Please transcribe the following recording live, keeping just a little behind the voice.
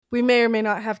We may or may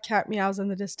not have cat meows in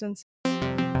the distance. We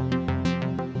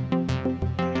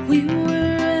were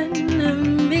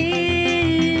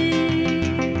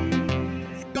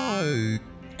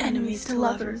enemies to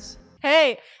lovers.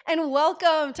 Hey, and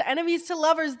welcome to Enemies to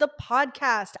Lovers, the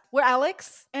podcast. We're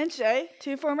Alex And Shay,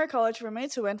 two former college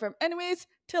roommates who went from enemies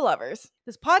to lovers.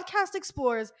 This podcast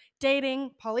explores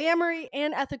dating, polyamory,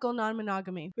 and ethical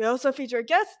non-monogamy. We also feature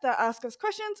guests that ask us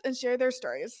questions and share their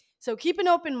stories. So keep an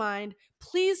open mind,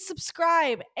 please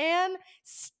subscribe, and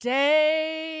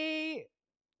stay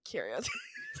Curious.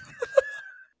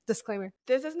 Disclaimer.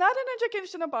 This is not an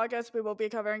educational podcast. We will be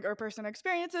covering our personal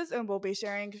experiences and we'll be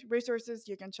sharing resources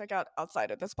you can check out outside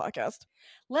of this podcast.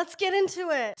 Let's get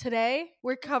into it. Today,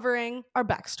 we're covering our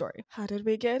backstory. How did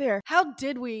we get here? How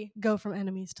did we go from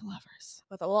enemies to lovers?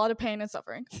 With a lot of pain and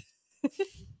suffering.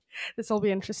 This will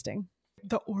be interesting.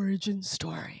 The origin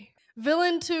story.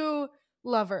 Villain to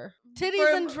lover.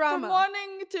 Titties and drama. From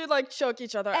wanting to choke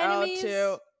each other Enemies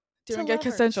out to doing it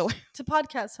lovers. consensually. To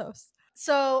podcast hosts.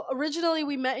 So originally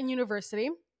we met in university.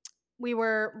 We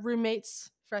were roommates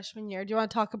freshman year. Do you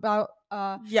want to talk about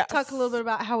Yes. talk a little bit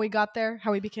about how we got there,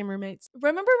 how we became roommates?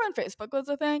 Remember when Facebook was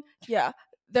a thing? Yeah.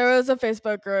 There was a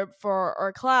Facebook group for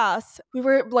our class. We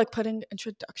were putting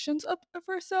introductions up of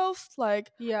ourselves.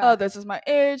 Yeah. Oh, this is my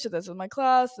age, this is my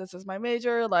class, this is my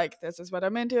major, this is what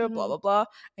I'm into, blah, blah, blah.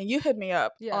 And you hit me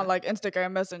up on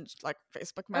Instagram Messenger,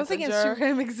 Facebook Messenger. I don't think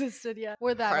Instagram existed yet.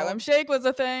 We're that Harlem old. Shake was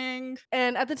a thing.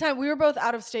 And at the time, we were both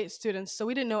out-of-state students, so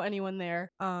we didn't know anyone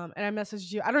there. And I messaged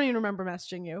you. I don't even remember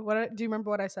messaging you. Do you remember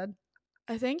what I said?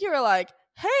 I think you were like,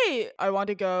 hey, I want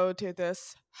to go to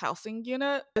this housing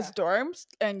unit, this dorms,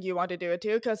 and you want to do it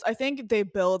too? Because I think they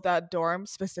built that dorm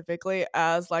specifically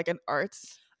as an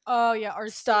arts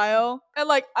art style. And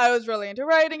I was really into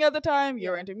writing at the time. You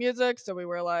were into music. So we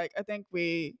were I think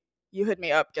you hit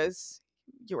me up because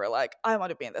you were like, I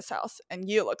want to be in this house. And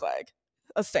you look like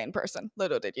a sane person.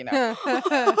 Little did you know.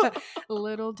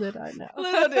 Little did I know.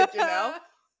 Little did you know.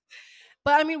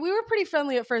 But I mean, we were pretty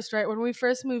friendly at first, right? When we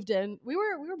first moved in, we were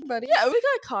buddies. Yeah, we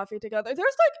got coffee together. There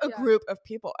was a group of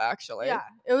people actually. Yeah,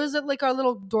 it was our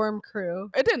little dorm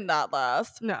crew. It did not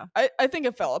last. No, I think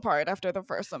it fell apart after the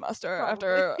first semester. Probably.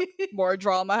 After more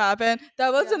drama happened.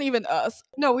 That wasn't even us.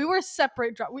 No, we were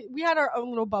separate. We had our own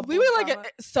little bubble. We were a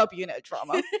subunit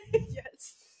drama.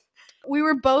 Yes, we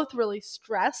were both really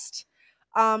stressed.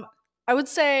 I would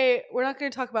say we're not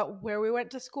going to talk about where we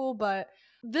went to school, but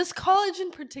this college in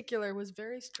particular was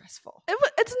very stressful.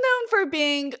 It's known for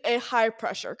being a high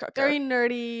pressure cooker. Very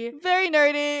nerdy,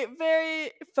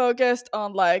 very focused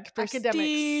on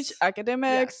prestige, academics.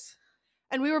 Yes.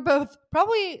 And we were both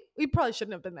we probably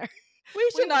shouldn't have been there. We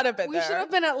should not have been there. We should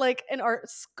have been at an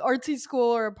artsy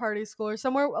school or a party school or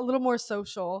somewhere a little more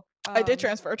social. I did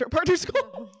transfer to a party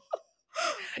school.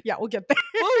 Yeah, we'll get there.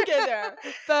 We'll get there.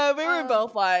 But we were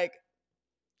both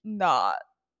not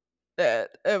it.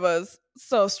 It was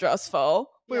so stressful.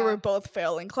 We were both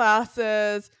failing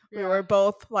classes. We were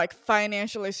both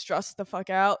financially stressed the fuck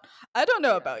out. I don't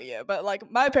know about you, but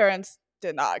my parents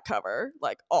did not cover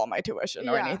all my tuition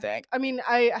or anything. I mean,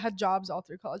 I had jobs all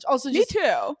through college. Also, me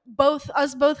too. Both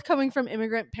coming from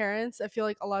immigrant parents, I feel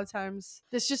like a lot of times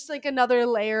there's just another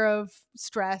layer of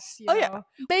stress. You know? Yeah,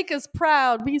 make us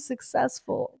proud, be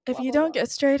successful. If you don't get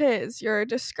straight A's, you're a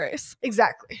disgrace.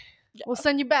 Exactly. Yeah. We'll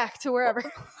send you back to wherever.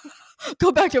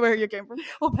 Go back to where you came from.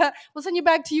 We'll send you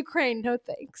back to Ukraine. No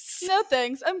thanks. No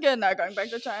thanks. I'm good not going back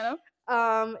to China.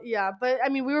 Yeah, but I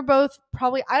mean, we were both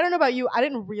probably, I don't know about you, I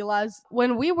didn't realize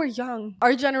when we were young,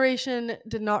 our generation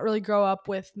did not really grow up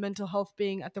with mental health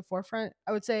being at the forefront.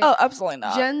 I would say, oh, absolutely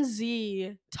not. Gen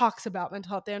Z talks about mental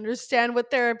health. They understand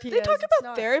what therapy is. They talk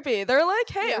about therapy. They're like,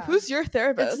 hey, who's your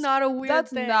therapist? It's not a weird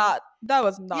thing. That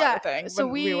was not a thing. So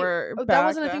we were back that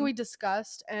wasn't then. a thing we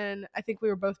discussed, and I think we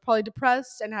were both probably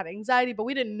depressed and had anxiety, but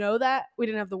we didn't know that. We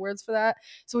didn't have the words for that,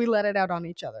 so we let it out on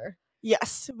each other.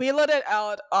 Yes, we let it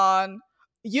out on.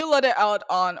 You let it out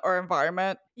on our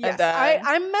environment. Yes, and then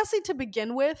I'm messy to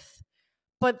begin with,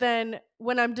 but then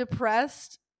when I'm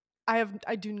depressed, I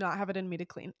do not have it in me to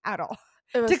clean at all.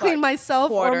 To clean myself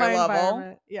or my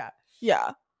environment.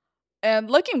 Yeah.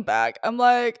 And looking back, I'm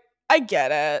like, I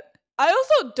get it. I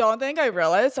also don't think I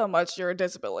realized how much your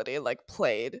disability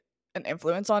played an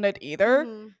influence on it either.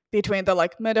 Mm-hmm. Between the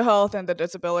mental health and the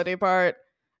disability part.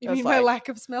 You mean my lack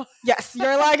of smell? Yes,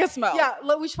 your lack of smell. Yeah,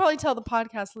 we should probably tell the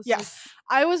podcast listeners. Yes.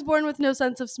 I was born with no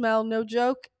sense of smell, no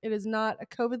joke. It is not a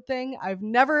COVID thing. I've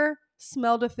never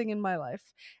smelled a thing in my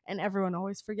life. And everyone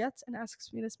always forgets and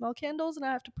asks me to smell candles, and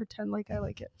I have to pretend like I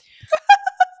like it.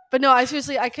 But no, I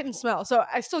couldn't smell. So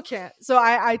I still can't. So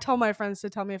I tell my friends to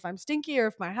tell me if I'm stinky or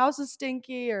if my house is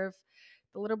stinky or if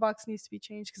The litter box needs to be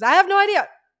changed because I have no idea.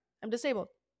 I'm disabled.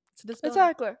 It's a disability.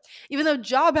 Exactly. Even though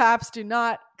job apps do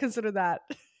not consider that.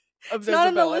 It's not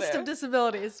on the list of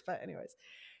disabilities. But anyways.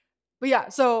 But yeah,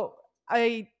 so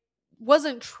I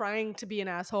wasn't trying to be an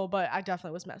asshole, but I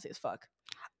definitely was messy as fuck.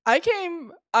 I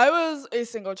was a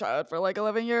single child for like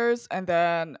 11 years, and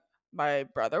then my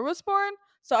brother was born.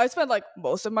 So I spent like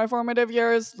most of my formative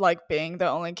years like being the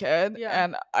only kid. Yeah.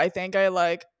 And I think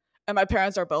and my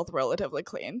parents are both relatively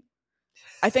clean.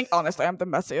 I think honestly I'm the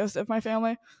messiest of my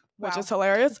family, which is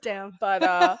hilarious. Damn.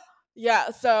 But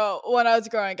yeah, so when I was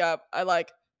growing up, I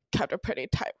like kept a pretty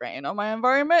tight rein on my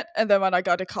environment. And then when I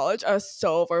got to college, I was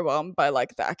so overwhelmed by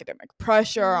like the academic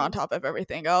pressure on top of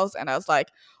everything else. And I was like,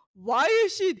 why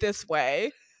is she this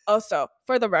way? Also,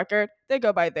 for the record, they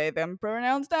go by they, them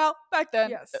pronouns now. Back then,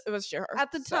 Yes. it was she, her.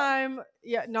 At the time,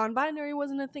 yeah, non-binary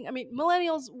wasn't a thing. I mean,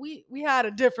 millennials, we had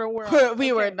a different world.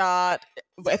 We were not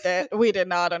with it. We did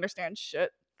not understand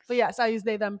shit. But yes, I use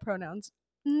they, them pronouns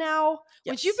now,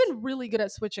 which you've been really good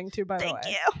at switching to, by the way.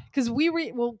 Thank you. Because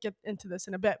we'll get into this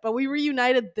in a bit, but we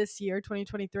reunited this year,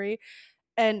 2023.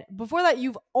 And before that,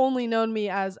 you've only known me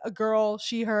as a girl,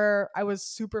 she, her. I was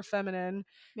super feminine.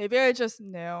 Maybe I just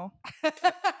knew.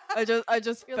 I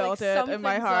just felt like it in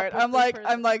my something's heart. up with this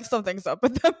I'm like something's up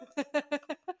with them.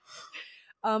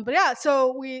 But yeah,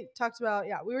 so we talked about,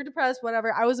 we were depressed,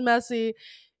 whatever. I was messy.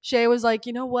 Shay was like,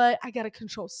 you know what? I got to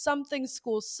control something.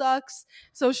 School sucks.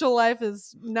 Social life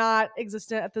is not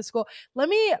existent at this school. Let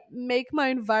me make my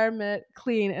environment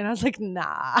clean. And I was like,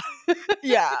 nah.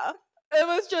 Yeah. It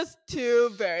was just two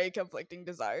very conflicting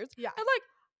desires. Yeah. And like,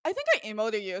 I think I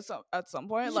emailed you at some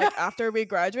point, like after we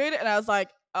graduated, and I was like,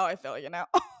 oh, I feel you now.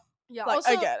 Yeah. Like,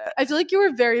 also, I get it. I feel like you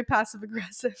were very passive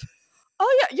aggressive.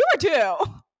 Oh yeah, you were too.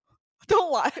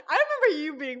 Don't lie. I remember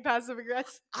you being passive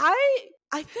aggressive.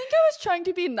 I think I was trying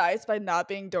to be nice by not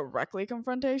being directly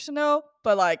confrontational,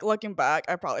 but like looking back,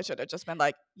 I probably should have just been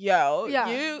like, yo,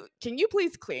 can you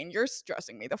please clean? You're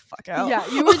stressing me the fuck out. Yeah,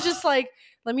 you were just like,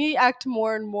 let me act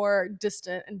more and more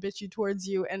distant and bitchy towards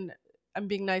you, and I'm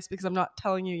being nice because I'm not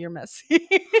telling you you're messy.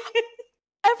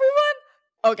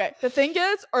 Okay, the thing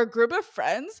is, our group of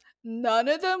friends, none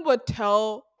of them would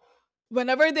tell.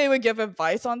 Whenever they would give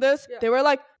advice on this, they were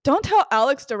like, don't tell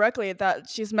Alex directly that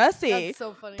she's messy. That's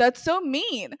so funny. That's so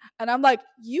mean. And I'm like,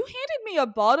 you handed me a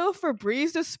bottle of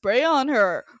Febreze to spray on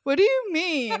her. What do you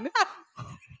mean?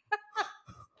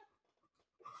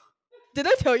 Did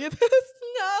I tell you this?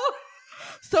 No.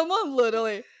 Someone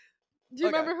literally. Do you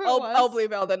remember who it was? I'll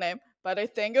bleep out the name. But I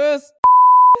think it was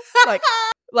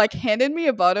like handed me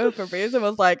a bottle of Febreze and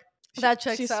was like, that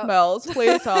checks she out. Smells.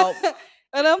 Please help.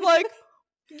 And I'm like,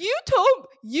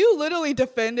 you literally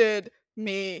defended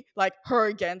me, like her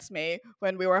against me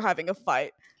when we were having a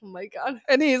fight. Oh my god.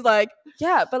 And he's like,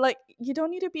 yeah, but like you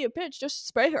don't need to be a bitch, just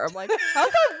spray her. I'm like,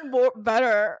 how's that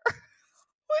better? What do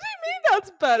you mean that's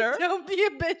better? Don't be a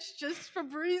bitch, just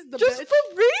Febreze the just bitch.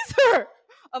 Febreze her.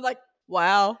 I'm like,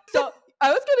 wow. So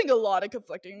I was getting a lot of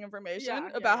conflicting information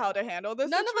about how to handle this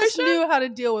None situation. of us knew how to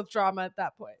deal with drama at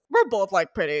that point. We're both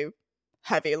like pretty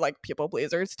heavy like people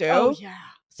pleasers too. Oh yeah.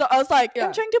 So I was like,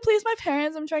 I'm trying to please my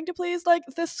parents. I'm trying to please like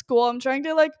this school. I'm trying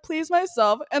to like please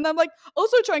myself. And I'm like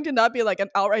also trying to not be like an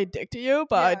outright dick to you.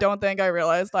 But I don't think I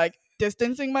realized like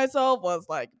distancing myself was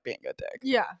like being a dick.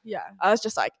 Yeah, yeah. I was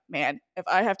just like, man, if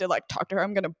I have to like talk to her,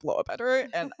 I'm going to blow up at her.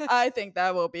 And I think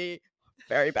that will be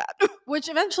very bad. Which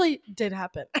eventually did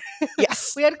happen.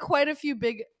 Yes. We had quite a few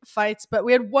big fights, but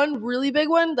we had one really big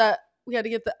one that we had to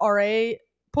get the RA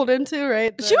pulled into,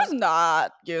 right? She was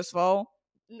not useful.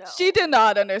 No. She did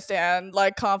not understand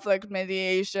like conflict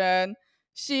mediation.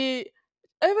 She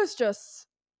was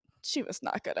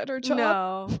not good at her job.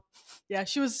 No. Yeah,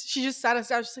 she just sat us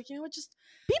down. She's like, you know what, just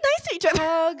be nice to each other.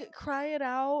 Hug, cry it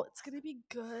out. It's gonna be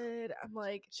good. I'm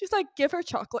like, she's like, give her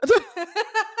chocolate.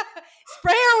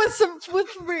 Spray her with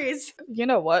Febreze. You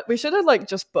know what? We should have like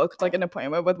just booked like an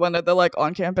appointment with one of the like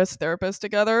on-campus therapists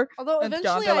together. Although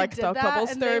eventually to, like, I did that,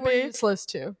 couples and therapy. They were useless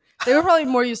too. They were probably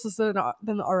more useless than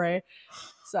the RA.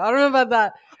 So I don't know about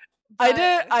that.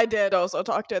 I did also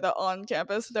talk to the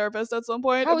on-campus therapist at some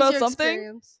point about something.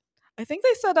 Experience? I think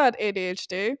they said I had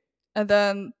ADHD, and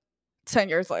then 10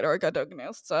 years later I got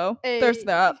diagnosed. So there's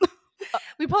that.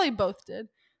 We probably both did.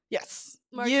 Yes.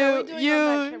 Mark, you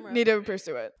need to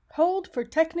pursue it. Hold for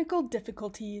technical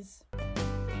difficulties. I am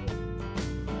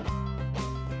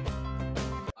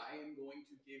going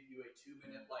to give you a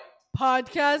 2-minute light.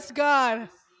 Podcast God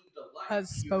has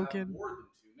spoken.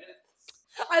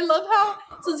 I love how,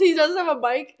 since he doesn't have a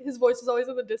mic, his voice is always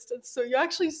in the distance, so you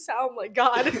actually sound like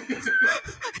God. In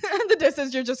the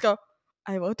distance, you just go,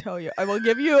 I will tell you. I will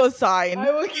give you a sign.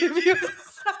 I will give you a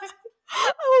sign.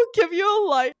 I will give you a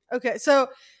light. Okay, so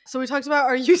we talked about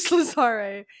our useless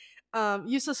RA,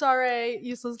 useless RA,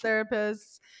 useless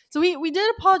therapists. So we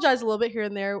did apologize a little bit here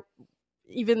and there,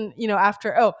 even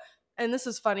after. Oh, and this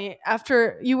is funny.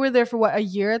 After you were there for what, a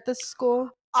year at this school?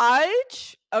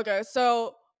 Okay,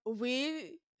 so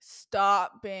we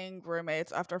stopped being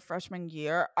roommates after freshman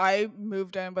year. I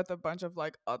moved in with a bunch of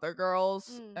like other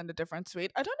girls in a different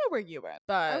suite. I don't know where you went,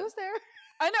 but I was there.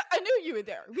 I knew you were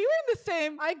there. We were in the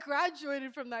same. I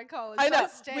graduated from that college. I know.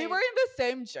 So We were in the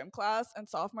same gym class in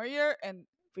sophomore year, and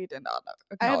we did not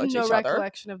I have acknowledge no each other.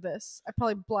 recollection of this. I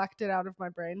probably blacked it out of my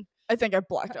brain. I think I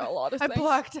blocked out a lot of I things.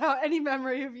 blocked out any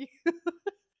memory of you.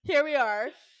 Here we are,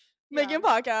 making a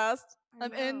podcast. I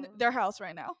I'm in know. their house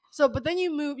right now. So, but then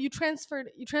you transferred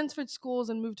schools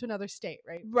and moved to another state,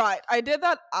 right? Right. I did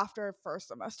that after first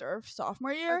semester of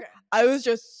sophomore year. Okay. I was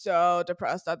just so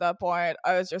depressed at that point.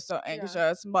 I was just so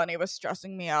anxious. Money was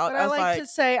stressing me out. But I I was like like, to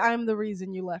say I'm the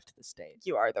reason you left the state.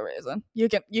 you are the reason. You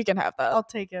can have that. I'll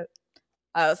take it.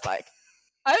 I was like,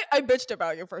 I bitched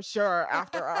about you for sure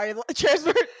after I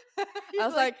transferred. I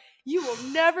was like, you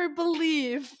will never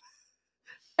believe.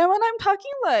 and when I'm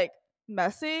talking like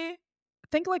messy,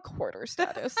 think like hoarder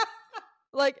status.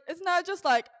 Like, it's not just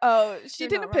like, oh, she You're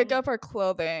didn't not pick wrong. up her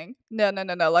clothing. No.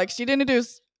 Like, she didn't do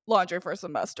laundry for a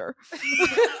semester.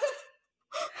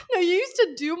 No, you used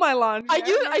to do my laundry. I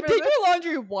remember did this. your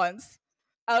laundry once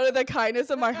out of the kindness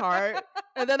of my heart.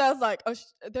 And then I was like, oh,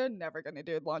 they're never going to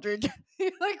do laundry again.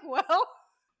 You're like, well,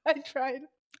 I tried.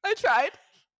 I tried.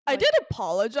 I Like- did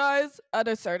apologize at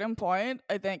a certain point.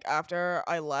 I think after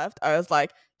I left, I was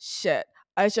like, shit,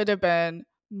 I should have been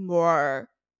more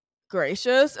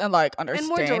gracious and like And more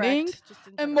understanding direct. Just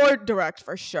in and general. more direct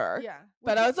for sure. Yeah.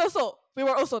 But we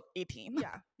were also 18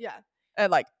 Yeah.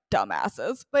 and like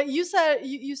dumbasses. But you said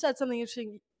you said something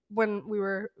interesting when we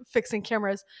were fixing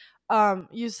cameras.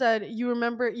 You said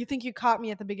you think you caught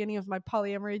me at the beginning of my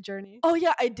polyamory journey. Oh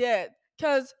yeah, I did.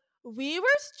 Cause we were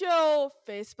still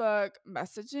Facebook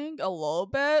messaging a little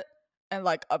bit and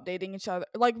like updating each other.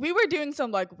 Like we were doing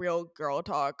some like real girl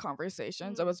talk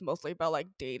conversations. It Mm. was mostly about like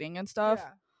dating and stuff.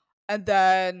 Yeah. And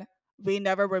then we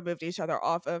never removed each other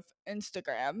off of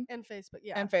Instagram And Facebook.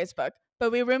 Yeah. and Facebook.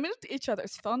 But we removed each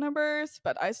other's phone numbers.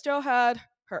 But I still had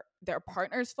their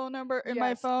partner's phone number in my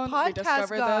Yes, phone. We Podcast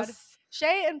discovered God. this.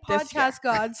 Shay and this year. Podcast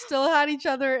God still had each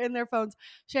other in their phones.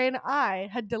 Shay and I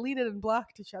had deleted and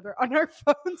blocked each other on our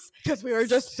phones. Because we were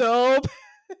just so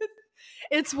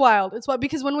It's wild. It's wild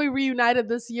because when we reunited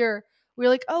this year, we were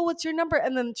like, "Oh, what's your number?"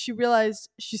 And then she realized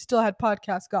she still had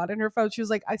Podcast God in her phone. She was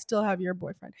like, "I still have your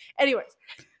boyfriend." Anyways,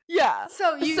 yeah.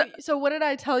 so what did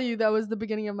I tell you that was the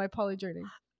beginning of my poly journey?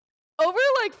 Over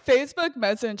like Facebook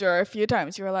Messenger a few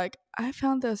times, you were like, I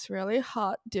found this really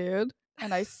hot dude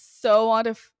and I so want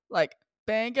to like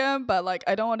bang him, but like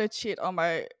I don't want to cheat on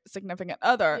my significant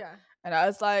other. Yeah. And I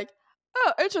was like,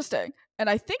 oh, interesting. And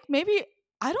I think maybe,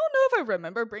 I don't know if I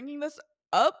remember bringing this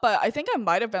up, but I think I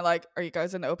might have been like, are you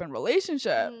guys in an open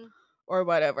relationship Mm, or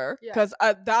whatever? Yeah. Because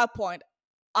at that point,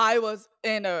 I was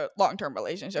in a long-term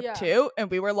relationship Yeah. too, and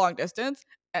we were long distance,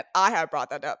 and I had brought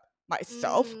that up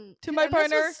myself mm. to my And this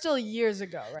partner. was still years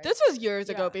ago, right? This was years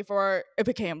ago Yeah. before it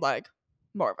became like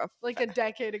more of a like a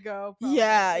decade ago. probably.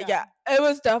 yeah. It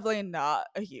was definitely not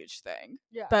a huge thing.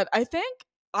 Yeah. But I think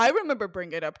I remember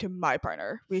bringing it up to my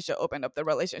partner. We should open up the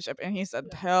relationship, and he said,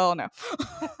 Yeah. "Hell no."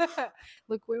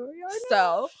 Look where we are now.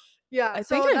 So Yeah, I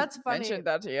so think that's I funny. mentioned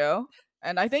that to you,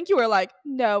 and I think you were like,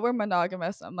 "No, we're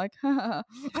monogamous." I'm like,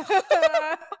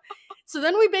 So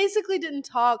then we basically didn't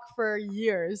talk for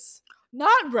years.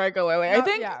 not regularly. I Not-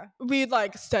 think yeah. we'd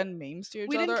like send memes to each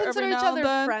We other didn't every consider each now and other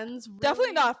then. friends. Definitely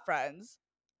really. not friends.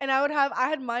 And I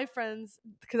had my friends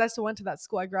because I still went to that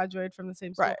school. I graduated from the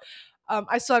same school. Right.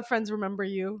 I still had friends remember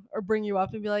you or bring you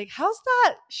up and be like, "How's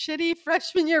that shitty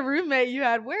freshman year roommate you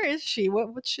had? Where is she?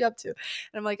 What's she up to?" And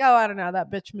I'm like, "Oh, I don't know. That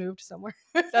bitch moved somewhere."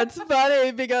 That's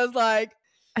funny because like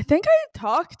I think I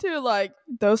talked to like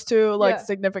those two like Yeah.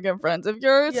 significant friends of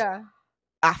yours yeah,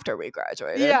 after we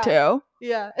graduated Yeah. too.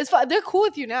 yeah. It's fine. They're cool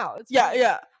with you now. It's Yeah, fine.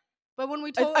 yeah. But when we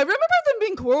I told, remember them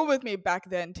being cool with me back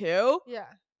then too. yeah,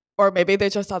 Or maybe they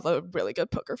just had a really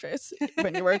good poker face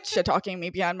when you were shit talking me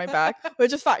behind my back,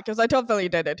 which is fine because I totally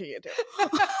did it to you too.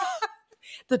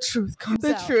 the truth comes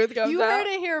The out. truth comes You out. heard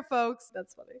it here, folks.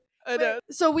 That's funny. I know.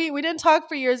 So we didn't talk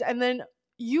for years, and then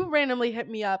you randomly hit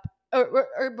me up.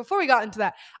 Or before we got into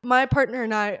that, my partner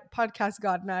and I, Podcast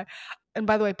God and I, and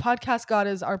by the way, Podcast God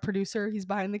is our producer. He's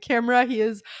behind the camera. He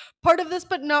is part of this,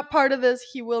 but not part of this.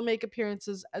 He will make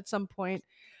appearances at some point.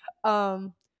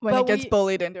 When but he gets we-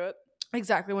 bullied into it.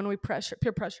 Exactly when we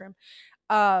peer pressure him.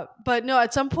 But no,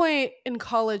 at some point in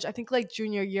college, I think like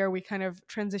junior year, we kind of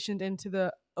transitioned into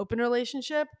the open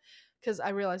relationship because I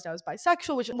realized I was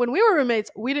bisexual, which when we were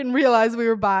roommates, we didn't realize we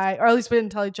were bi, or at least we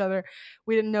didn't tell each other.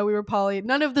 We didn't know we were poly.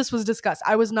 None of this was discussed.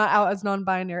 I was not out as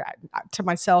non-binary to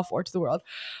myself or to the world.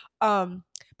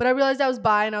 But I realized I was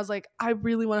bi and I was like, I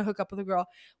really want to hook up with a girl.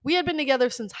 We had been together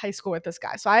since high school with this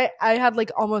guy. So I had like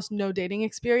almost no dating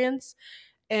experience.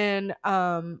 And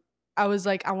I was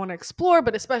like, I want to explore,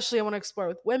 but especially I want to explore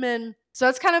with women. So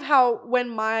that's kind of how when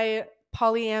my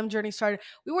polyam journey started.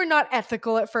 We were not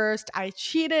ethical at first. I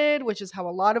cheated, which is how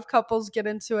a lot of couples get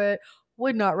into it.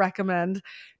 Would not recommend.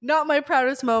 Not my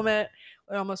proudest moment.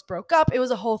 We almost broke up. It was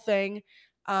a whole thing.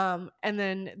 And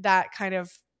then that kind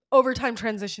of over time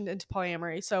transitioned into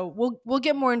polyamory. So we'll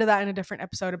get more into that in a different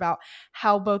episode about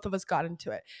how both of us got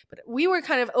into it. But we were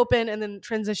kind of open and then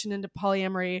transitioned into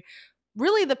polyamory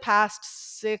really the past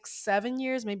 6-7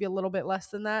 years, maybe a little bit less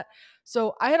than that.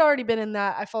 So I had already been in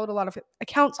that. I followed a lot of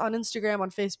accounts on Instagram,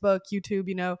 on Facebook,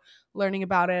 YouTube, learning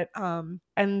about it.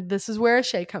 And this is where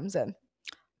Shay comes in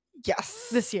Yes.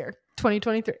 this year,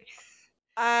 2023.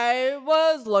 I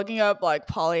was looking up like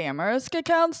polyamorous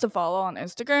accounts to follow on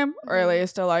Instagram, or at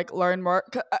least to like learn more.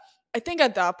 I think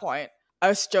at that point, I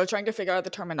was still trying to figure out the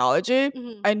terminology.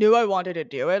 I knew I wanted to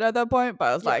do it at that point, but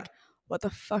I was like, what the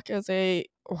fuck is a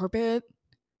orbit?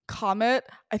 Comet?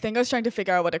 I think I was trying to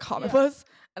figure out what a comet was.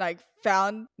 And I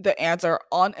found the answer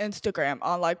on Instagram,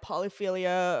 on like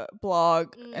Polyphilia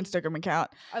blog Instagram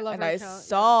account. I love and her I account,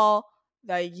 saw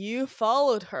that you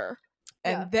followed her.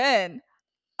 Yeah. And then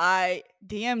I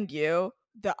DM'd you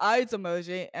the eyes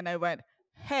emoji and I went,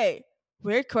 hey,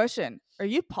 weird question. Are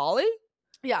you poly?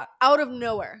 Yeah, out of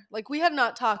nowhere. Like we had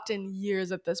not talked in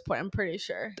years at this point, I'm pretty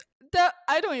sure. That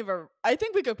I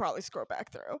think we could probably scroll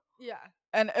back through. Yeah.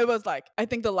 And it was like, I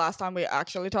think the last time we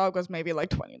actually talked was maybe like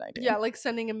 2019. Yeah, like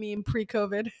sending a meme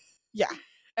pre-COVID. Yeah.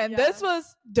 And Yeah. this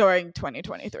was during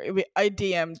 2023. I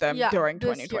DM'd them during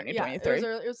this year. 2023.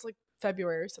 It was like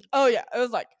February or something. Oh yeah, it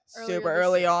was like Earlier super this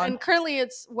early year. on. And currently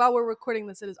while we're recording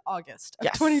this, it is August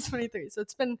of 2023. So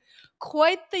it's been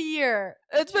quite the year.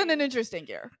 It's been an interesting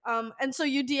year. And so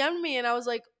you DM'd me and I was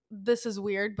like, this is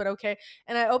weird, but okay.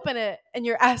 And I open it and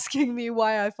you're asking me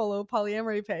why I follow a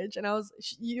polyamory page. And I was,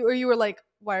 you were like,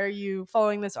 why are you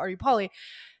following this? Are you poly?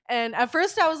 And at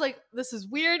first I was like, this is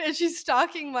weird. And she's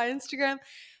stalking my Instagram.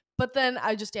 But then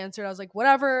I just answered. I was like,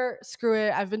 whatever, screw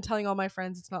it. I've been telling all my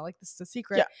friends. It's not like this is a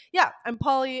secret. Yeah, I'm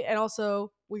poly. And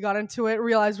also we got into it,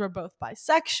 realized we're both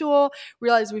bisexual,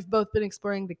 realized we've both been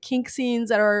exploring the kink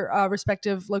scenes at our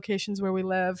respective locations where we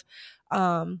live.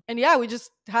 And yeah, we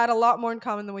just had a lot more in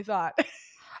common than we thought.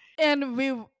 And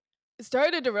we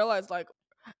started to realize like,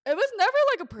 it was never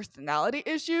like a personality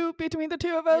issue between the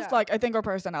two of us. Yeah. Like I think our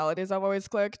personalities have always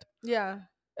clicked. Yeah.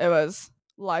 It was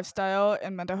lifestyle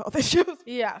and mental health issues.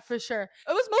 Yeah, for sure.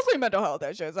 It was mostly mental health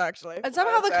issues, actually. And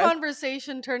somehow the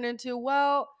conversation turned into,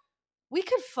 well, we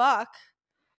could fuck.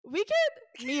 We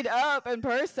could meet up in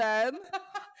person.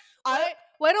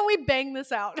 Why don't we bang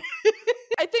this out?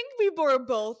 I think we were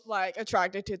both like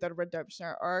attracted to the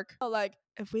redemption arc. Like,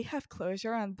 if we have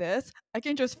closure on this, I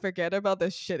can just forget about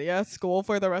this shitty ass school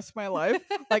for the rest of my life.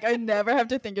 Like, I never have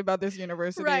to think about this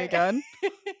university again.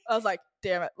 I was like,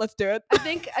 damn it, let's do it. I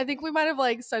think we might have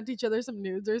like sent each other some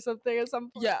nudes or something at some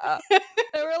point. Yeah. And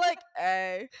we're like,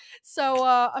 hey. So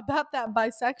about that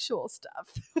bisexual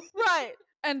stuff. Right.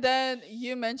 And then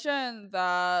you mentioned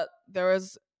that there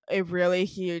was a really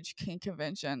huge kink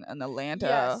convention in Atlanta.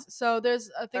 Yes. So there's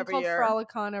a thing called year.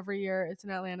 Frolicon every year. It's in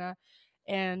Atlanta.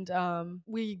 And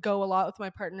we go a lot with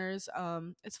my partners.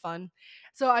 It's fun.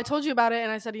 So I told you about it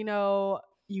and I said,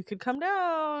 you could come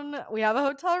down. We have a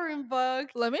hotel room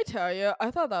booked. Let me tell you,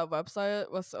 I thought that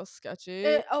website was so sketchy.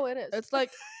 It is. It's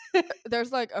like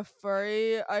there's like a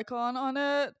furry icon on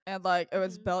it, and like it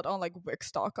was built on like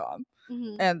Wix.com,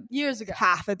 and years ago,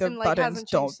 half of the and, like, buttons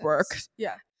don't work.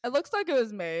 Yeah, it looks like it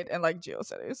was made in like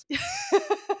GeoCities.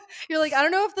 You're like, I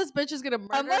don't know if this bitch is gonna murder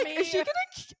I'm like, me. is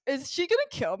she gonna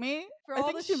kill me? For I all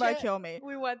think the she might shit kill me.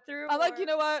 we went through. I'm like, you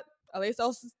know what? At least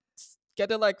I'll get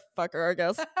to like fuck her, I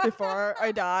guess, before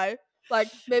I die. Like,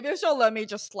 maybe she'll let me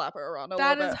just slap her around a little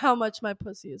bit. That is how much my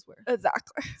pussy is worth.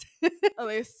 Exactly. At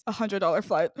least $100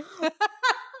 flight.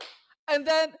 And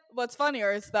then what's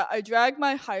funnier is that I dragged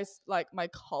my my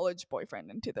college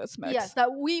boyfriend into this mix. Yes,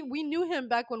 that we knew him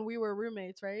back when we were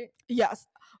roommates, right? Yes.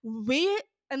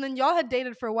 And then y'all had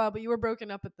dated for a while, but you were broken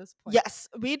up at this point. Yes,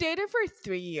 we dated for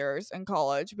 3 years in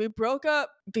college. We broke up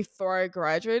before I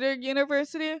graduated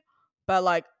university, but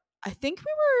like I think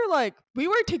we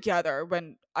were together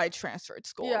when I transferred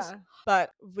schools. Yeah. But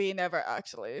we never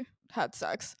actually had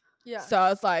sex. Yeah. So I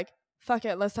was like, fuck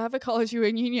it, let's have a college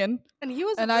reunion. And he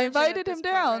was a And I virgin at invited this him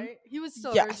point, down. right? He was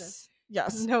still a virgin.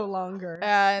 Yes. No longer.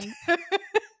 And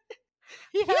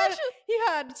he actually-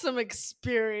 had some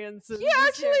experiences. he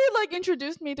actually like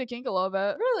introduced me to kink a little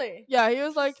bit. Really? Yeah, he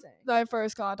was like Interesting. my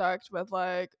first contact with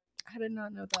like I did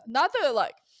not know that. not the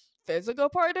like physical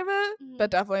part of it, Mhm.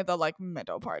 but definitely the like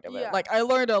mental part of Yeah. it. Like I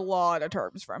learned a lot of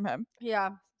terms from him. Yeah.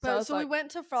 I But was so we like,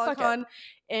 went to fuck it. Frolicon,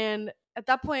 and at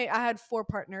that point I had 4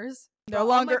 partners. No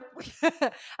Brought all my-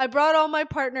 longer. I brought all my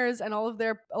partners and a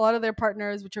lot of their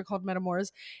partners, which are called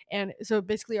metamors, and so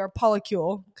basically our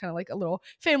polycule, kind of like a little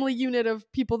family unit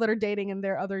of people that are dating and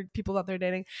their other people that they're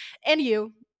dating, and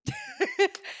you.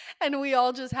 And we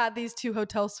all just had these 2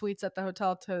 hotel suites at the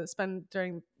hotel to spend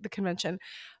during the convention.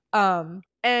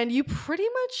 And you pretty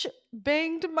much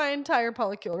banged my entire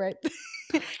polycule, right?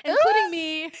 Including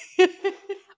me.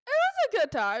 It was a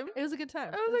good time. It was a good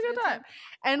time. It was a good time.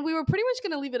 And we were pretty much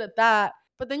going to leave it at that.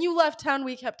 But then you left town.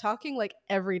 We kept talking like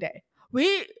every day.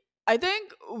 I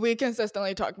think we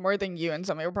consistently talk more than you and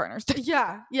some of your partners do.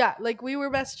 Yeah. Yeah. Like we were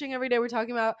messaging every day. We're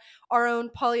talking about our own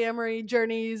polyamory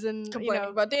journeys and, Complaining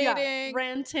about dating.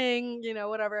 ranting,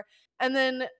 whatever. And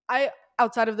then I,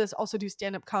 outside of this, also do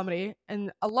stand-up comedy.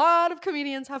 And a lot of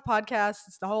comedians have podcasts.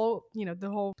 It's the whole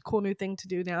cool new thing to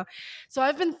do now. So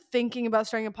I've been thinking about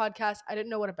starting a podcast. I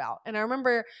didn't know what about. And I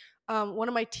remember one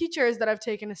of my teachers that I've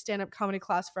taken a stand-up comedy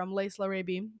class from, Lace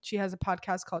Larabi. She has a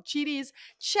podcast called Cheaties.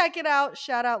 Check it out.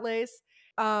 Shout out, Lace.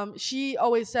 She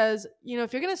always says,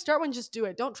 if you're going to start one, just do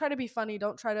it. Don't try to be funny.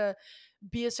 Don't try to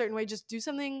be a certain way. Just do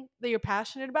something that you're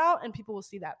passionate about and people will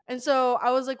see that. And so I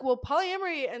was like, well,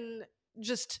 polyamory and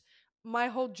just my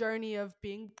whole journey of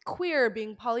being queer,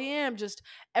 being polyam, just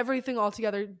everything all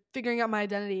together, figuring out my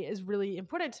identity is really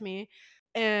important to me.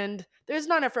 And there's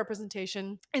not enough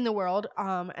representation in the world.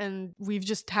 And we've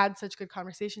just had such good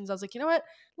conversations. I was like, you know what?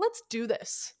 Let's do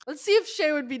this. Let's see if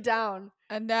Shay would be down.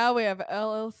 And now we have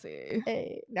LLC.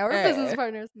 Hey, now we're Hey. business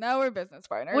partners. Now we're business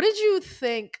partners. What did you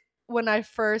think when I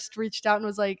first reached out and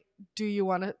was like, do you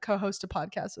want to co-host a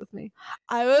podcast with me?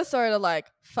 I was sort of like,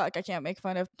 fuck, I can't make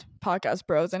fun of podcast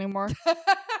bros anymore.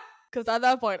 Because at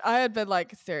that point, I had been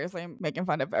like seriously making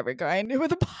fun of every guy I knew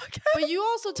with a podcast. But you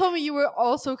also told me you were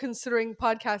also considering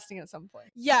podcasting at some point.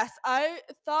 Yes, I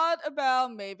thought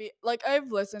about maybe, like,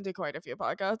 I've listened to quite a few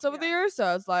podcasts over the Yeah. years, so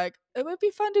I was like, it would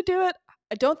be fun to do it.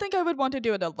 I don't think I would want to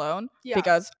do it alone Yeah.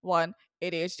 because, 1,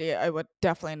 ADHD, I would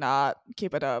definitely not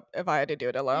keep it up if I had to do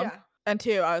it alone. Yeah. And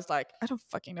 2, I was like, I don't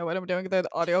fucking know what I'm doing with the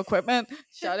audio equipment.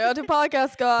 Shout out to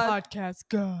Podcast God. Podcast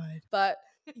God. But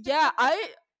yeah,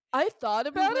 I thought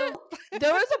about it.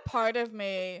 There was a part of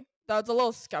me that was a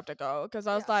little skeptical because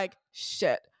I was Yeah. like,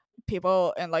 shit,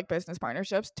 people in like business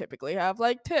partnerships typically have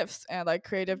like tiffs and like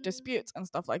creative disputes and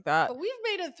stuff like that. But we've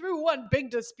made it through one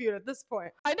big dispute at this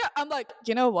point. I know. I'm like,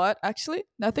 you know what? Actually,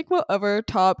 nothing will ever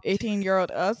top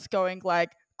 18-year-old us going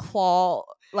like claw,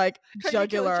 like Trying to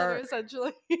kill each other, jugular.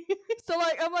 essentially. So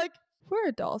like, I'm like, we're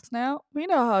adults now. We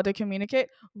know how to communicate.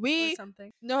 Or We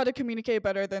something. know how to communicate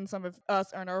better than some of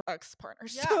us and our ex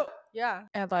partners. Yeah. Yeah.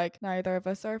 And like neither of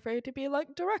us are afraid to be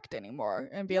like direct anymore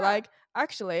and be Yeah. like,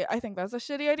 actually, I think that's a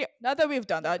shitty idea. Not that we've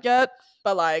done that yet,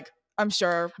 but like I'm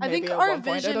sure I maybe think at our one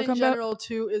point vision it'll in come back. general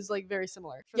too is like very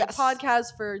similar. For Yes. the podcast,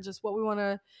 for just what we want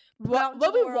to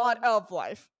What we want out of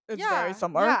life is very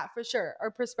similar, Yeah, for sure.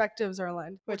 Our perspectives are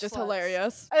aligned. which We're is sluts.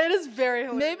 hilarious. It is very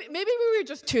hilarious. Maybe we were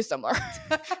just too similar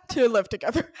to live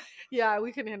together. Yeah,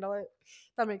 we can handle it.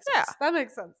 That makes Yeah. sense. That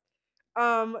makes sense.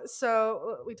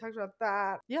 So we talked about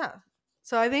that. Yeah.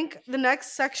 So I think the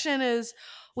next section is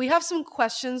we have some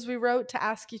questions we wrote to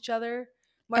ask each other.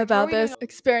 Mark, how are About we doing this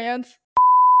experience.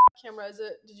 on camera? Is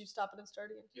it? Did you stop it and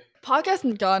start again?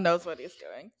 Podcast God knows what he's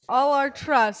doing. All our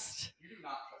trust You do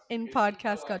not trust in me.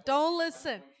 Podcast God. Don't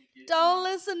listen. Don't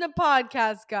listen to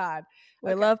Podcast God.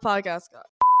 We Okay. love Podcast God.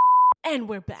 And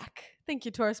we're back. Thank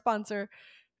you to our sponsor.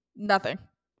 Nothing.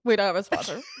 We don't have a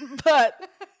sponsor. But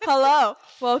hello.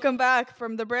 Welcome back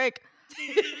from the break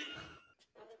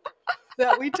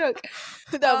That we took.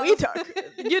 that we Um, took.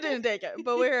 You didn't take it,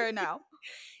 but we're here now.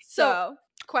 So,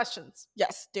 Questions.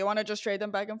 yes. Do you want to just trade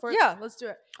them back and forth? Yeah, let's do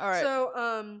it. All right.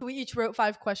 So we each wrote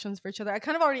 5 questions for each other. I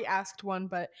kind of already asked one,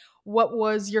 but what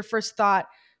was your first thought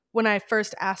when I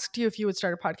first asked you if you would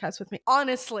start a podcast with me?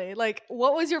 Honestly, like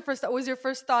what was your first thought? Was your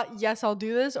first thought, yes, I'll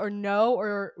do this, or no?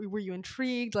 Or were you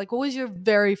intrigued? Like what was your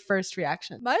very first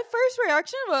reaction? My first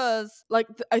reaction was like,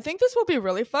 I think this will be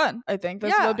really fun. I think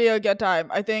this Yeah. will be a good time.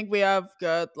 I think we have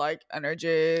good like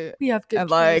energy. We have good And,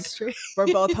 like, chemistry. We're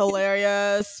both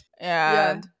hilarious,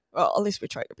 and well, at least we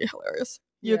try to be hilarious.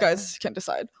 You Yeah. guys can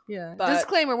decide. Yeah. but-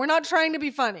 Disclaimer, we're not trying to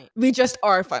be funny. We just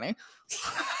are funny.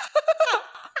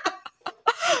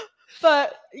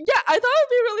 But yeah, I thought it would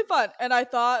be really fun. And I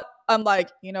thought, I'm like,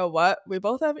 you know what? We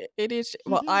both have ADHD.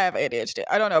 Well, I have ADHD.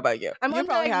 I don't know about you. I'm You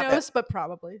probably have it. undiagnosed, but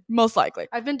probably. Most likely.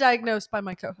 I've been diagnosed by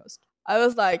my co-host. I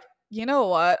was like, you know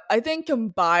what? I think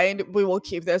combined, we will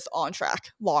keep this on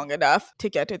track long enough to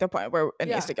get to the point where it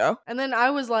needs to go. And then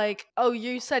I was like, oh,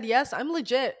 you said yes? I'm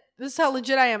legit. This is how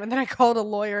legit I am. And then I called a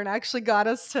lawyer and actually got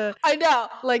us to I know.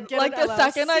 get Like an the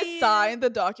second I LLC. signed the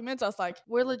documents, I was like,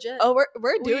 We're legit. oh,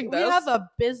 we're doing we this. have a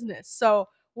business. So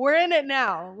we're in it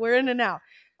now.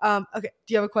 Okay.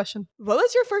 Do you have a question? What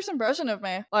was your first impression of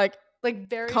me? Like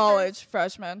Very college first?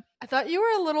 freshman. I thought you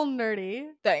were a little nerdy.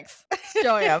 Thanks.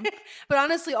 Still am. But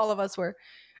honestly, all of us were.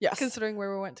 Yes. Considering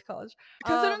where we went to college.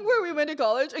 Considering where we went to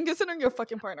college and considering your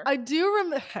fucking partner. I do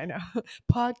remember. I know.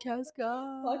 Podcast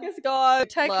guy. Podcast god.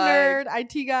 Tech nerd,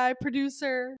 IT guy,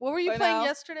 producer. What were you I playing know.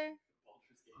 yesterday?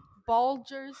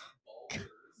 Bulgers.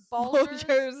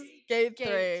 Bulgers Gate 3.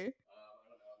 Gate.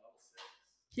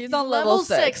 He's on level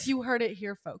 6. You heard it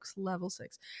here, folks. Level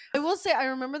 6. I will say, I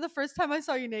remember the first time I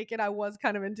saw you naked, I was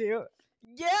kind of into you.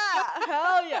 Yeah,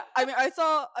 hell yeah. I mean, I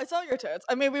saw your tits.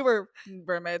 I mean, we were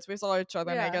roommates. We saw each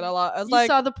other naked a lot. I was You like,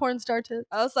 saw the porn star tits.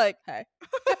 I was like, hey.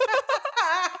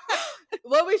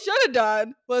 What we should have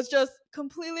done was just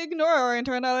completely ignore our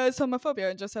internalized homophobia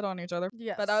and just hit on each other.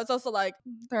 Yes. But I was also like,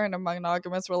 they're in a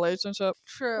monogamous relationship.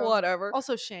 True. Whatever.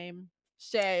 Also, shame.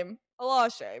 Shame. A lot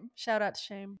of shame. Shout out to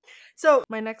shame. So,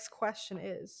 my next question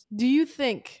is, do you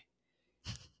think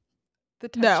the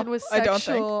tension was I don't think.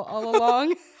 sexual all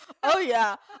along? Oh,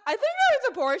 yeah. I think there was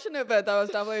a portion of it that was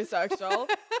definitely sexual.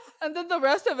 And then the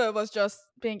rest of it was just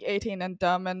being 18 and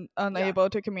dumb and unable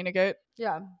to communicate.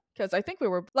 Yeah. Because I think we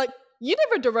were, like, you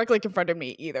never directly confronted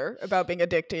me either about being a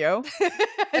dick to you.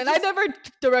 And I never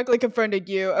directly confronted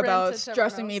you about ranted to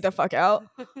stressing me everyone the fuck out.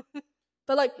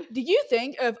 But, like, do you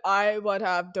think if I would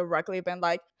have directly been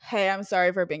like, hey, I'm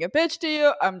sorry for being a bitch to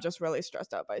you. I'm just really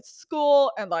stressed out by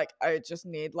school. And, like, I just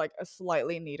need, like, a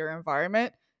slightly neater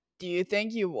environment. Do you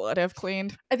think you would have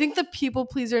cleaned? I think the people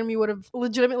pleaser in me would have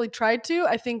legitimately tried to.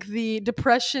 I think the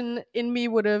depression in me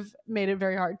would have made it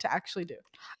very hard to actually do.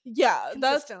 Yeah,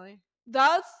 Consistently.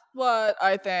 that's what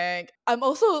I think. I'm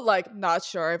also like not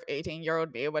sure if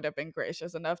 18-year-old me would have been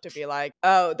gracious enough to be like,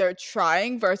 oh, they're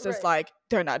trying versus Right. like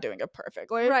they're not doing it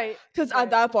perfectly. Right. Because right. at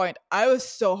that point, I was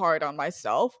so hard on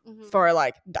myself Mhm. for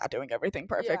like not doing everything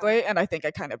perfectly. And I think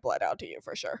I kind of bled out to you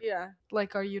for sure. Yeah.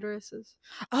 Like our uteruses.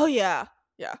 Oh, yeah.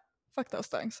 Yeah. Fuck those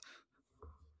things.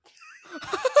 Do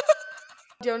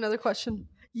you have another question?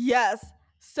 Yes.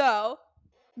 So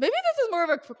maybe this is more of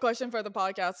a question for the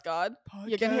podcast god.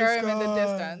 You can hear him in the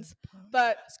distance.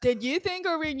 But did you think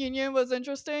a reunion was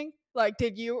interesting? Like,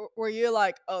 were you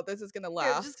like, oh, this is gonna Here,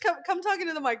 last? just come talking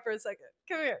to the mic for a second.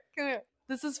 Come here.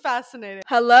 This is fascinating.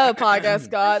 Hello, podcast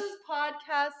god. This is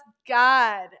podcast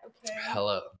God. Okay.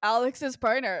 Hello. Alex's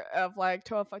partner of like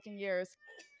 12 fucking years.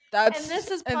 That's And this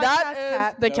is that podcast is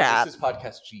cat. the No, cat. This is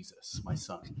podcast Jesus, my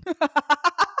son.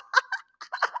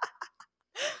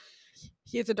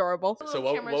 He's adorable. So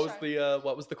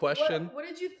what was the question? What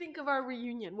did you think of our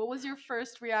reunion? What was your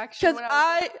first reaction? Because when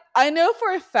I was I know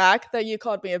for a fact that you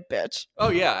called me a bitch. Oh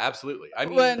yeah, absolutely. I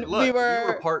mean, When look, we we were-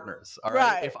 were partners. All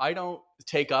right. Right. If I don't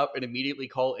take up and immediately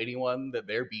call anyone that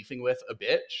they're beefing with a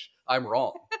bitch, I'm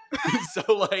wrong. So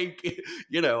like,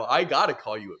 I gotta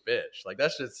call you a bitch. Like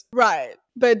that's just. Right.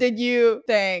 But did you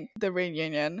think the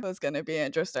reunion was going to be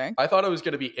interesting? I thought it was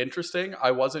going to be interesting.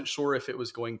 I wasn't sure if it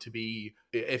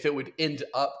would end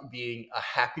up being a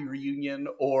happy reunion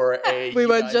or a. We you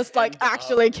would guys just, like, end up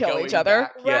actually kill each going other.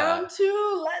 back- Yeah. Round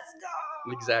 2, let's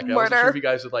go. Exactly. I wasn't sure Murder. if you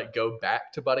guys would like go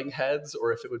back to butting heads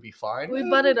or if it would be fine. We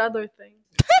butted other things.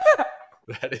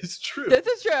 That is true. This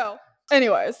is true.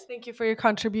 Anyways, Thank you for your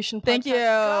contribution. thank you,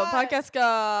 podcast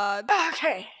god.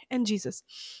 Okay. And Jesus.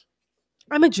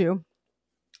 I'm a Jew.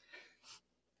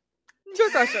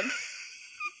 Your question.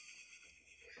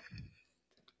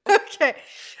 Okay.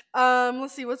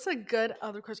 Let's see. What's a good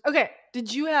other question? Okay.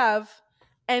 Did you have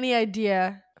any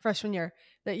idea freshman year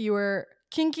that you were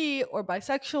kinky or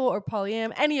bisexual or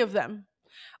polyam? Any of them?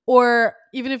 Or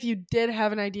even if you did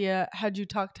have an idea, had you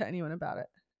talked to anyone about it?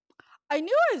 I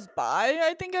knew I was bi,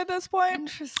 I think, at this point.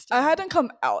 Interesting. I hadn't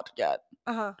come out yet.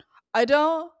 Uh-huh. I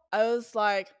was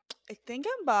like, I think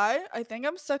I'm bi. I think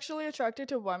I'm sexually attracted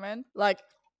to women. Like,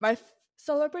 my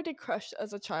celebrity crush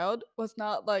as a child was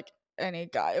not like any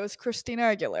guy. It was Christina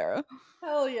Aguilera.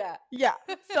 Hell yeah. Yeah.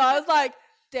 So I was like,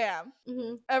 damn.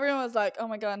 Mm-hmm. Everyone was like, oh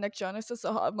my god, Nick Jonas is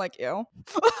so hot. I'm like, ew.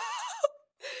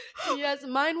 Yes,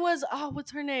 mine was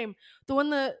what's her name? The one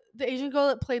the Asian girl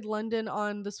that played London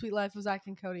on The Sweet Life of Zack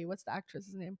and Cody. What's the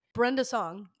actress's name? Brenda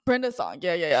Song. Brenda Song.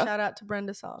 Yeah. Shout out to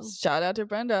Brenda Song. Shout out to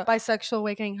Brenda. Bisexual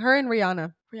Awakening. Her and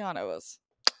Rihanna. Rihanna was.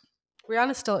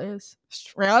 Rihanna still is.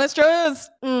 Rihanna still is.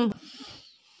 Mm.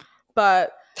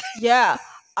 But yeah,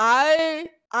 I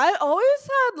always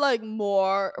had like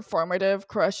more formative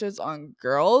crushes on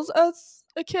girls as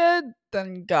a kid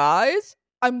than guys.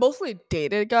 I mostly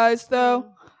dated guys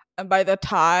though, and by the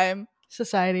time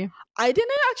Society. I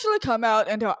didn't actually come out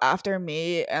until after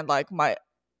me and like my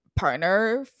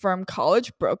partner from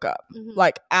college broke up. Mhm.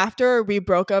 Like after we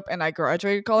broke up and I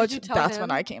graduated college, you tell that's when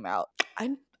him? I came out. I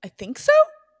think so.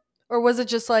 Or was it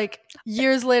just like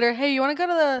years later, hey, you want to go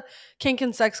to the kink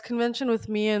and sex convention with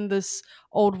me and this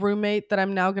old roommate that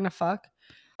I'm now going to fuck?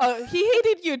 He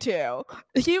hated you too.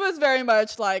 He was very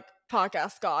much like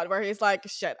podcast god, where he's like,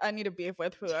 shit, I need to beef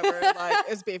with whoever like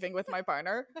is beefing with my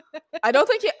partner. I don't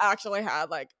think he actually had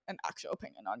like an actual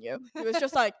opinion on you. He was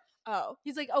just like, oh,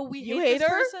 He's like, oh, we you hate hate this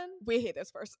her? person? We hate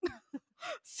this person.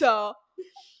 So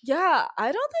yeah,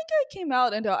 I don't think I came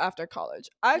out until after college.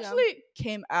 I Yeah. actually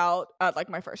came out at like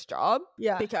my first job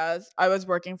Yeah. because I was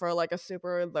working for like a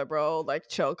super liberal, like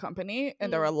chill company,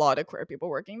 and there were a lot of queer people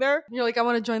working there. You're like, I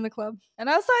want to join the club. And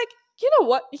I was like, you know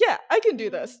what? Yeah, I can do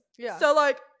this. Yeah. So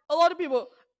like a lot of people,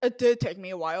 it did take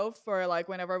me a while for like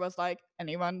whenever it was like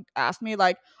anyone asked me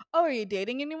like, oh, are you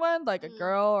dating anyone? Like a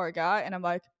girl or a guy? And I'm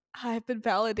like, I've been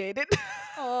validated.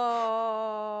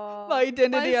 Oh, My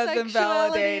identity has been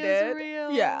validated.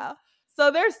 Real. Yeah. So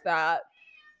there's that.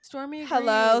 Stormy.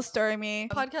 Hello, agrees. Stormy.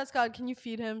 Podcast God, can you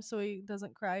feed him so he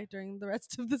doesn't cry during the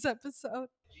rest of this episode?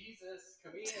 Jesus,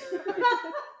 come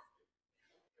here.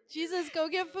 Jesus, go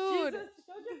get food.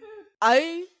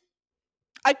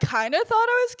 I kind of thought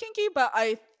I was kinky, but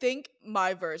I think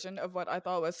my version of what I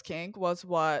thought was kink was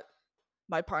what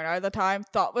my partner at the time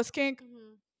thought was kink,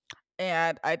 Mhm.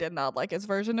 and I did not like his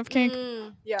version of kink.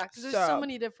 Yeah, because there's so So-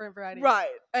 many different varieties. Right.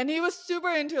 And he was super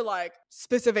into like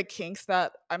specific kinks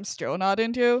that I'm still not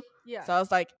into. Yeah. So I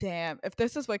was like, damn, if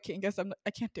this is what kink is,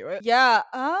 I can't do it. Yeah,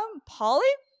 poly?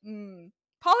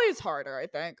 Poly is harder, I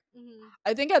think. Mhm.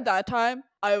 I think at that time,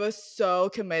 I was so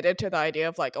committed to the idea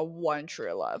of like a one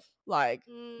true love. Like,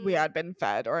 we Mm. had been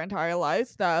fed our entire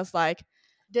lives that I was like,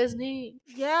 Disney.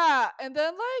 yeah. And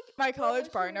then like my college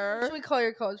What partner. should we call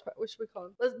your college partner? What should we call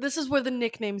him? This is where the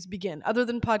nicknames begin. Other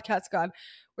than Podcast God,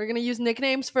 we're gonna use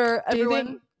nicknames for Do you everyone.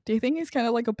 think, do you think he's kind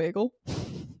of like a bagel?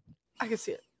 I can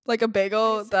see it. Like a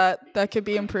bagel that could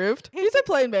be improved? He's a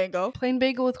plain bagel. Plain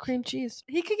bagel with cream cheese.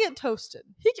 He could get toasted.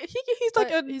 He's like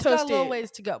But a he's toasty. got a little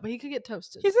ways to go, but he could get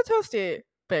toasted. He's a toasty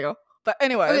bagel. But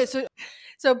anyways, Okay,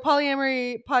 so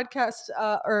polyamory podcast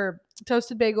or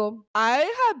toasted bagel. I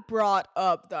had brought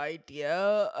up the idea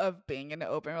of being in an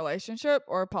open relationship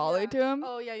or poly Yeah. to him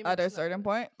Oh yeah, you at a mentioned that certain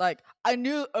before. point. Like I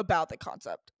knew about the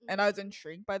concept and I was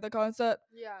intrigued by the concept.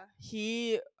 Yeah.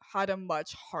 He had a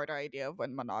much harder idea of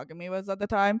what monogamy was at the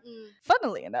time. Mm.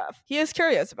 Funnily enough, he is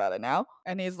curious about it now,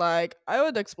 and he's like, I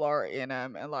would explore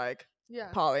E&M and like Yeah.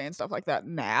 poly and stuff like that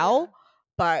now. Yeah.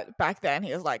 But back then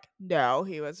he was like, no,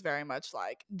 he was very much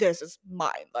like, this is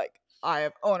mine. Like I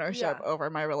have ownership Yeah. over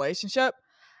my relationship.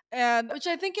 And Which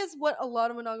I think is what a lot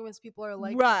of monogamous people are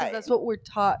like. Right. Because that's what we're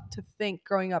taught to think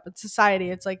growing up in society.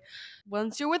 It's like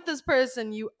once you're with this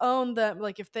person, you own them.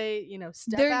 Like if they,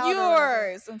 step they're out or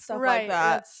whatever. yours and stuff right, like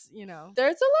that. It's,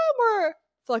 There's a lot more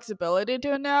flexibility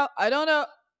to it now. I don't know.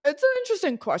 It's an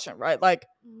interesting question, right? Like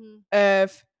Mhm.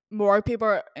 if more people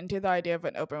are into the idea of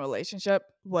an open relationship,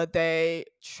 would they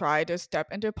try to step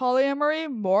into polyamory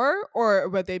more, or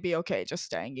would they be okay just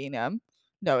staying in them,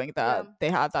 knowing that Yeah. they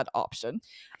have that option?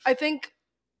 I think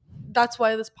that's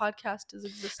why this podcast is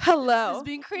existing. Hello, Is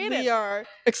being created. we are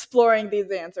exploring these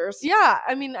answers. Yeah,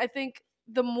 I mean, I think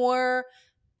the more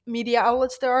media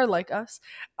outlets there are like us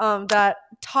that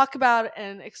talk about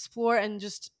and explore and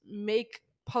just make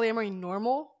polyamory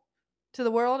normal to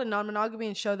the world and non-monogamy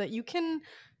and show that you can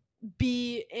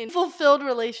be in fulfilled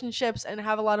relationships and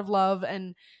have a lot of love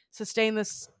and sustain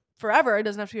this forever. It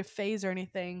doesn't have to be a phase or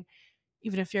anything,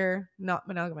 even if you're not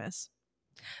monogamous.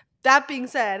 That being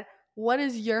said, what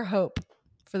is your hope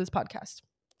for this podcast?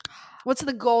 What's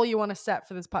the goal you want to set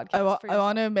for this podcast? I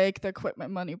want to make the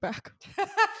equipment money back.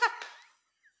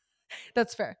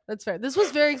 That's fair. That's fair. This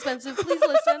was very expensive. Please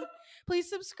listen. Please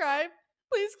subscribe.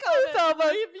 Please comment. help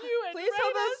us. Review and Please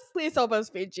help rate us. Please help us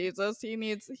feed Jesus. He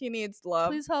needs love.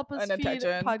 Please help us and feed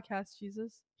attention. podcast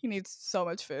Jesus. He needs so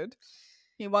much food.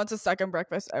 He wants a second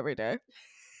breakfast every day.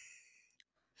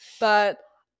 But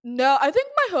no, I think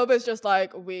my hope is just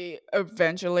like we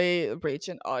eventually reach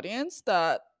an audience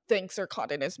that thinks their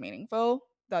content is meaningful,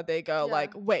 that they go Yeah.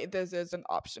 like, wait, this is an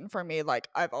option for me. Like,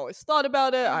 I've always thought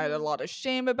about it. I had a Mhm. lot of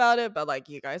shame about it, but like,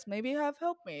 you guys maybe have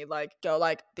helped me. Like, go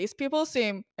like, these people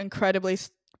seem incredibly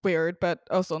weird, but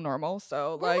also normal.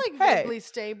 So We're like, like hey, vaguely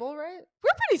stable, right?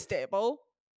 we're pretty stable.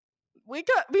 We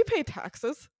pay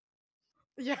taxes.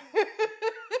 Yeah.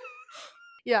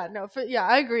 Yeah, no,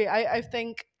 I agree. I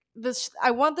think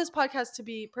I want this podcast to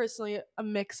be personally a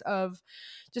mix of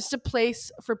just a place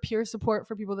for peer support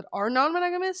for people that are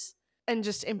non-monogamous and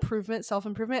just improvement,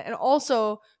 self-improvement, and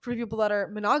also for people that are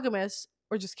monogamous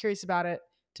or just curious about it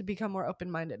to become more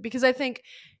open-minded. Because I think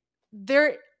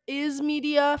there is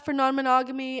media for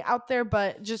non-monogamy out there,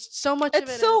 but just so much of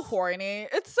It's it so is horny.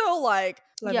 It's so like,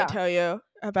 let me Yeah. tell you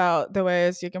about the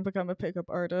ways you can become a pickup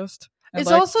artist and It's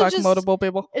like also fuck just multiple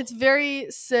people. it's very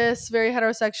cis, very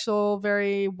heterosexual,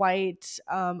 very white.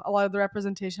 A lot of the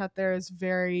representation out there is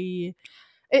very.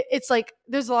 It's like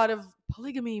there's a lot of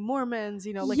polygamy, Mormons,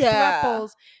 like Yeah.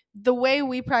 threeples. The way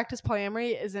we practice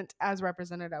polyamory isn't as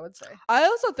represented, I would say. I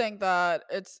also think that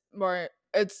it's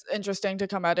interesting to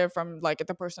come at it from like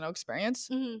the personal experience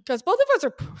Mm-hmm. because both of us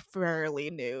are fairly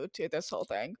new to this whole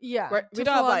thing. Yeah, Right? we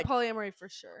don't have like polyamory for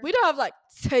sure. We don't have like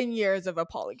 10 years of a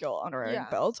polygirl on our Yeah.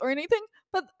 belts or anything,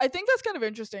 but I think that's kind of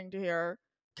interesting to hear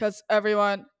because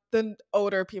the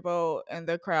older people in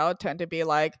the crowd tend to be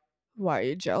like, why are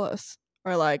you jealous?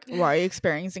 Or like, why are you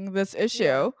experiencing this issue?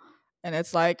 Yeah. And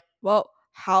it's like, well,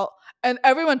 how? And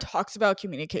everyone talks about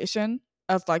communication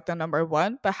as like the number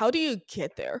one, but how do you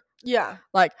get there? Yeah,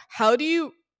 Like, how do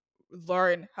you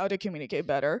learn how to communicate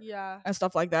better yeah, and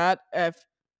stuff like that?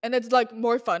 And it's like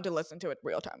more fun to listen to it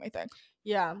real time, I think.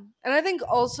 yeah. And I think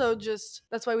also just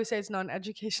that's why we say it's not an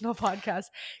educational podcast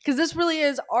because this really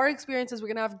is our experiences. We're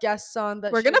gonna have guests on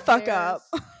that We're gonna share fuck theirs.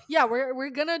 up. Yeah, we're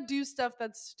gonna do stuff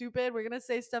that's stupid. We're gonna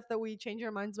say stuff that we change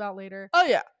our minds about later. Oh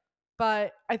yeah.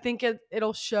 But I think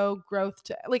it'll show growth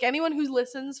to like anyone who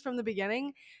listens from the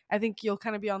beginning. I think you'll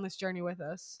kind of be on this journey with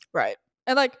us. Right.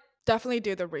 And like definitely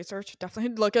do the research.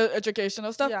 Definitely look at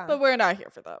educational stuff. Yeah. But we're not here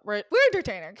for that, right? We're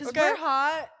entertaining. Because Okay? we're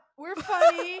hot, we're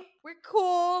funny, we're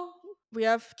cool. We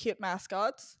have cute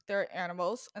mascots. They're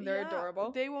animals and they're Yeah,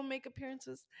 adorable. They will make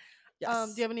appearances.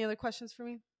 Yes. Do you have any other questions for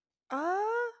me?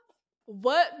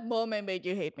 What moment made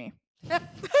you hate me?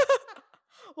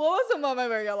 What was the moment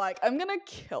where you're like, I'm gonna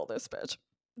kill this bitch?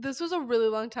 This was a really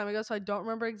long time ago, so I don't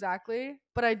remember exactly.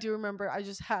 But I do remember I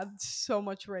just had so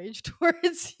much rage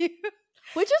towards you.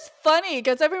 Which is funny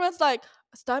because everyone's like,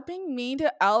 stop being mean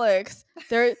to Alex.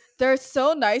 They're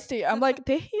so nice to you. I'm like,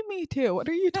 they hate me too. What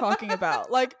are you talking about?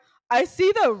 Like, I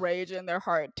see the rage in their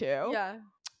heart too. Yeah.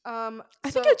 I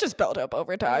think it just built up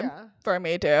over time Yeah. for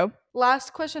me too.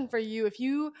 Last question for you. If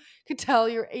you could tell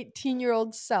your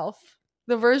 18-year-old self,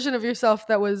 the version of yourself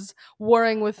that was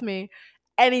warring with me,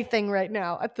 anything right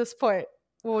now at this point,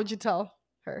 what would you tell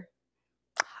her?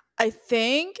 I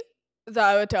think that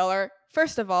I would tell her,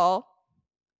 first of all,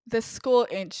 this school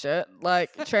ain't shit.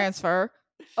 Like, transfer.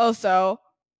 Also,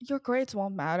 your grades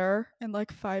won't matter in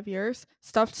like 5 years.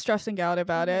 Stop stressing out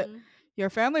about it. Mhm. Your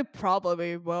family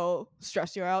probably will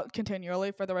stress you out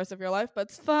continually for the rest of your life, but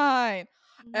it's fine.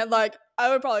 And Mhm. like, I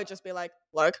would probably just be like,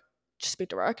 look, just be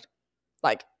direct.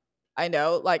 Like, I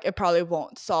know, like, it probably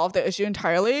won't solve the issue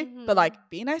entirely, but like,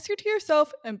 be nicer to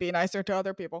yourself and be nicer to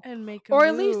other people. And make a Or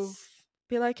at move. least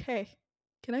be like, hey,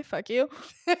 can I fuck you?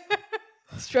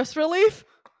 Stress relief?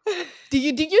 Do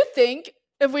you think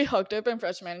if we hooked up in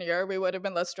freshman year, we would have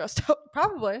been less stressed out?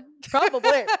 Probably.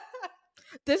 Probably.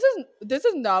 This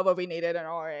is not what we needed in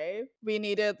RA. We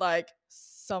needed like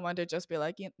someone to just be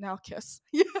like, now kiss.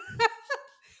 We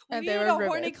And they needed were a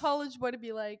horny roommates. college boy to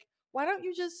be like, why don't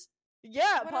you just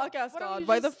Yeah, Why don't- podcast why don't god. you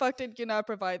Why the just- fuck did you not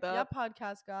provide that? yeah,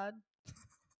 podcast god?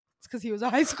 It's because he was a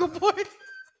high school boy.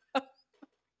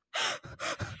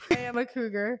 I am a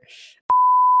cougar.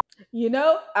 You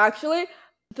know, actually,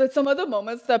 some of the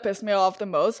moments that pissed me off the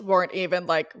most weren't even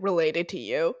like related to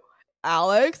you,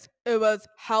 Alex. It was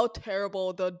how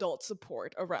terrible the adult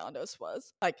support around us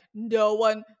was. Like, no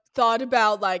one thought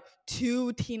about like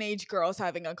two teenage girls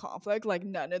having a conflict. Like,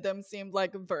 none of them seemed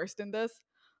like versed in this.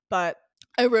 But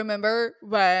I remember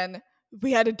when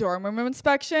we had a dorm room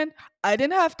inspection, I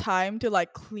didn't have time to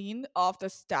like clean off the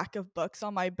stack of books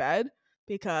on my bed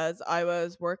because I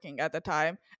was working at the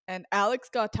time, and Alex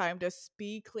got time to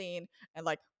speed clean and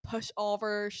like push all of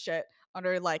her shit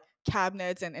under like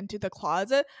cabinets and into the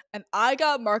closet, and I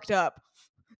got marked up.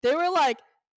 They were like,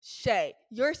 Shay,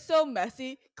 you're so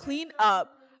messy, clean up.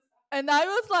 And I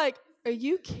was like, are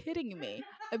you kidding me?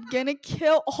 I'm gonna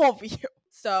kill all of you.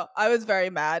 So I was very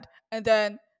mad. And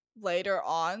then later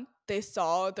on, they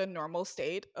saw the normal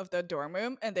state of the dorm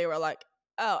room and they were like,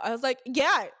 oh, I was like,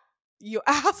 yeah, you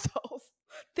assholes.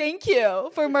 Thank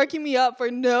you for marking me up for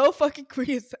no fucking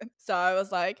reason. So I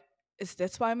was like, is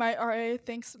this why my RA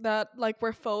thinks that like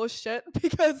we're full of shit?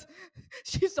 Because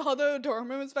she saw the dorm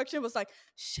room inspection, was like,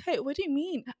 shit, what do you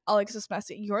mean? Alex is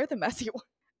messy. You're the messy one.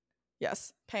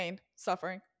 Yes, pain,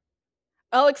 suffering.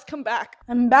 Alex, come back.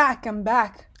 I'm back.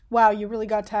 Wow, you really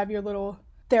got to have your little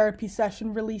therapy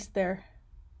session released there.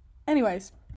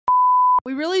 Anyways,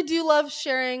 we really do love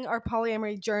sharing our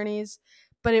polyamory journeys,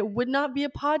 but it would not be a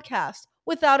podcast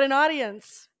without an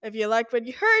audience. If you liked what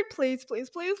you heard, please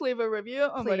leave a review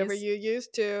on whatever Please. you use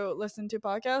to listen to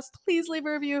podcasts. Please leave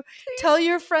a review. Tell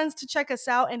your friends to check us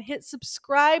out and hit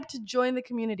subscribe to join the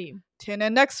community. Tune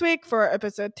in next week for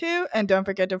episode 2, and don't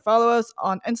forget to follow us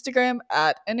on Instagram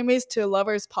at Enemies to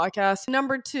Lovers Podcast.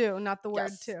 Number 2, not the word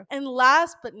Yes. 2. And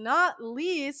last but not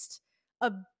least,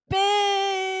 a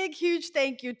big, huge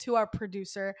thank you to our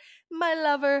producer, my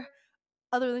lover,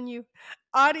 other than you,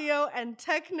 audio and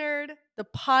tech nerd, the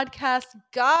podcast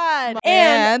god.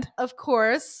 And of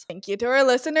course, thank you to our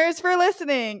listeners for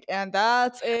listening. And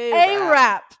that's a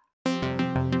wrap.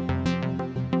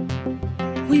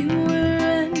 We were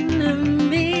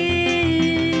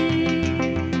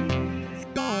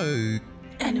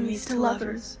enemies to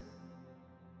lovers.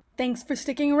 Thanks for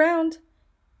sticking around.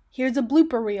 Here's a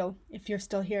blooper reel if you're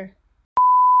still here.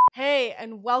 Hey,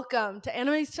 and welcome to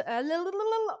Enemies to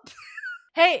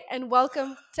Hey, and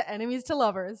welcome to Enemies to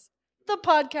Lovers, the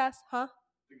podcast, huh?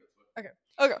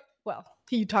 Okay. Well,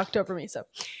 you talked over me, so.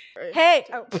 Hey.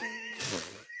 Oh.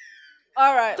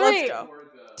 All right, 3, let's go.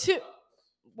 2.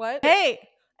 What? Hey,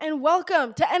 and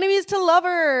welcome to Enemies to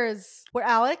Lovers. We're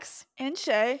Alex And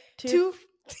Shay. Two.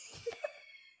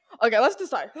 Okay, let's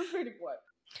decide. Who's reading what?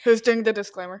 Who's doing the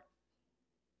disclaimer?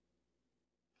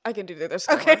 I can do the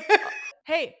disclaimer. Okay.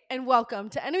 Hey, and welcome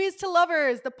to Enemies to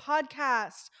Lovers, the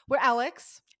podcast. We're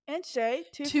Alex And Shay,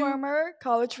 two Two- former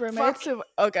college roommates.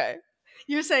 Okay.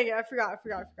 You're saying it. I forgot.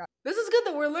 This is good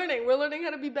that we're learning. We're learning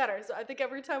how to be better. So I think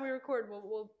every time we record,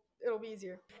 it'll be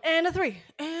easier. And a 3,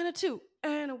 and a 2,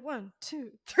 and a 1,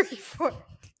 2, 3, 4.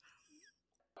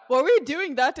 Were we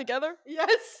doing that together?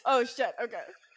 Yes. Oh, shit. Okay.